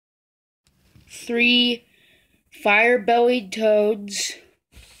3 Fire Bellied Toads,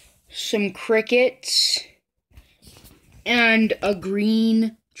 some crickets, and a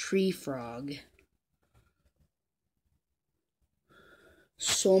green tree frog.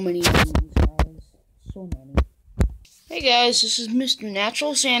 So many things, guys. So many. Hey guys, this is Mr.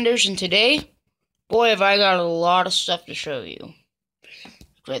 Natural Sanders, and today, boy, have I got a lot of stuff to show you.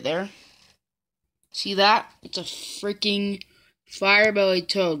 Right there. See that? It's a freaking Fire Bellied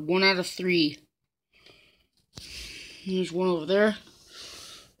Toad. 1 out of 3. There's one over there.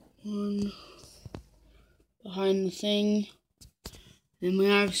 One behind the thing. Then we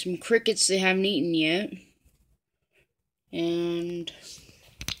have some crickets they haven't eaten yet. And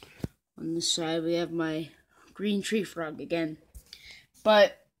on this side we have my green tree frog again.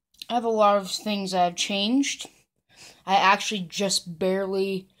 But I have a lot of things I've changed. I actually just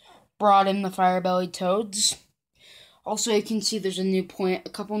barely brought in the Fire Bellied Toads. Also, you can see there's a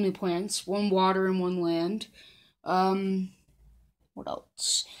couple new plants. One water and one land. What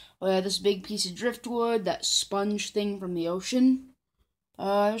else? Oh yeah, this big piece of driftwood, that sponge thing from the ocean.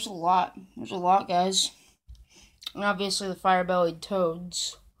 There's a lot. There's a lot, guys. And obviously the Fire Bellied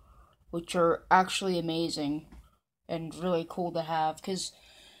Toads, which are actually amazing and really cool to have, because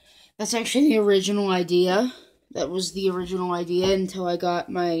that's actually the original idea. That was the original idea until I got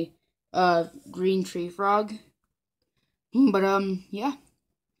my green tree frog. But yeah.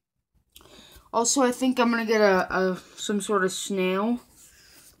 Also, I think I'm gonna get some sort of snail.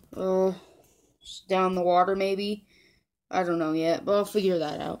 Down the water maybe. I don't know yet, but I'll figure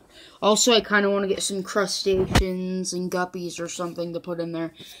that out. Also, I kind of want to get some crustaceans and guppies or something to put in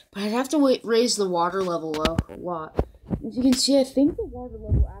there. But I'd have to raise the water level a lot. As you can see, I think the water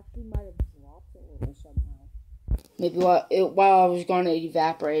level actually might have dropped a little somehow. Maybe while I was going to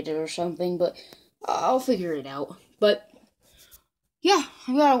evaporate it or something, but I'll figure it out. But yeah,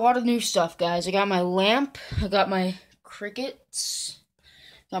 I got a lot of new stuff, guys. I got my lamp, I got my crickets,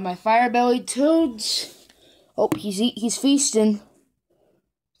 got my Fire Bellied Toads. Oh, he's feasting.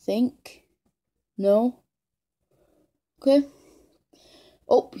 Think? No? Okay.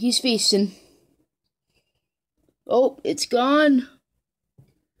 Oh, he's feasting. Oh, it's gone.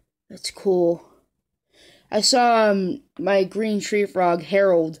 That's cool. I saw my green tree frog,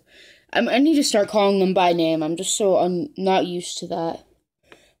 Harold. I need to start calling them by name. I'm just so not used to that.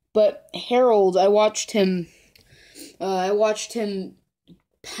 But Harold, I watched him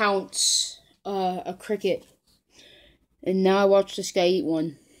pounce a cricket. And now I watched this guy eat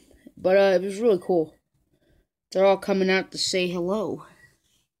one. But it was really cool. They're all coming out to say hello.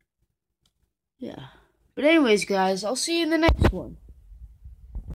 Yeah. But anyways, guys, I'll see you in the next one.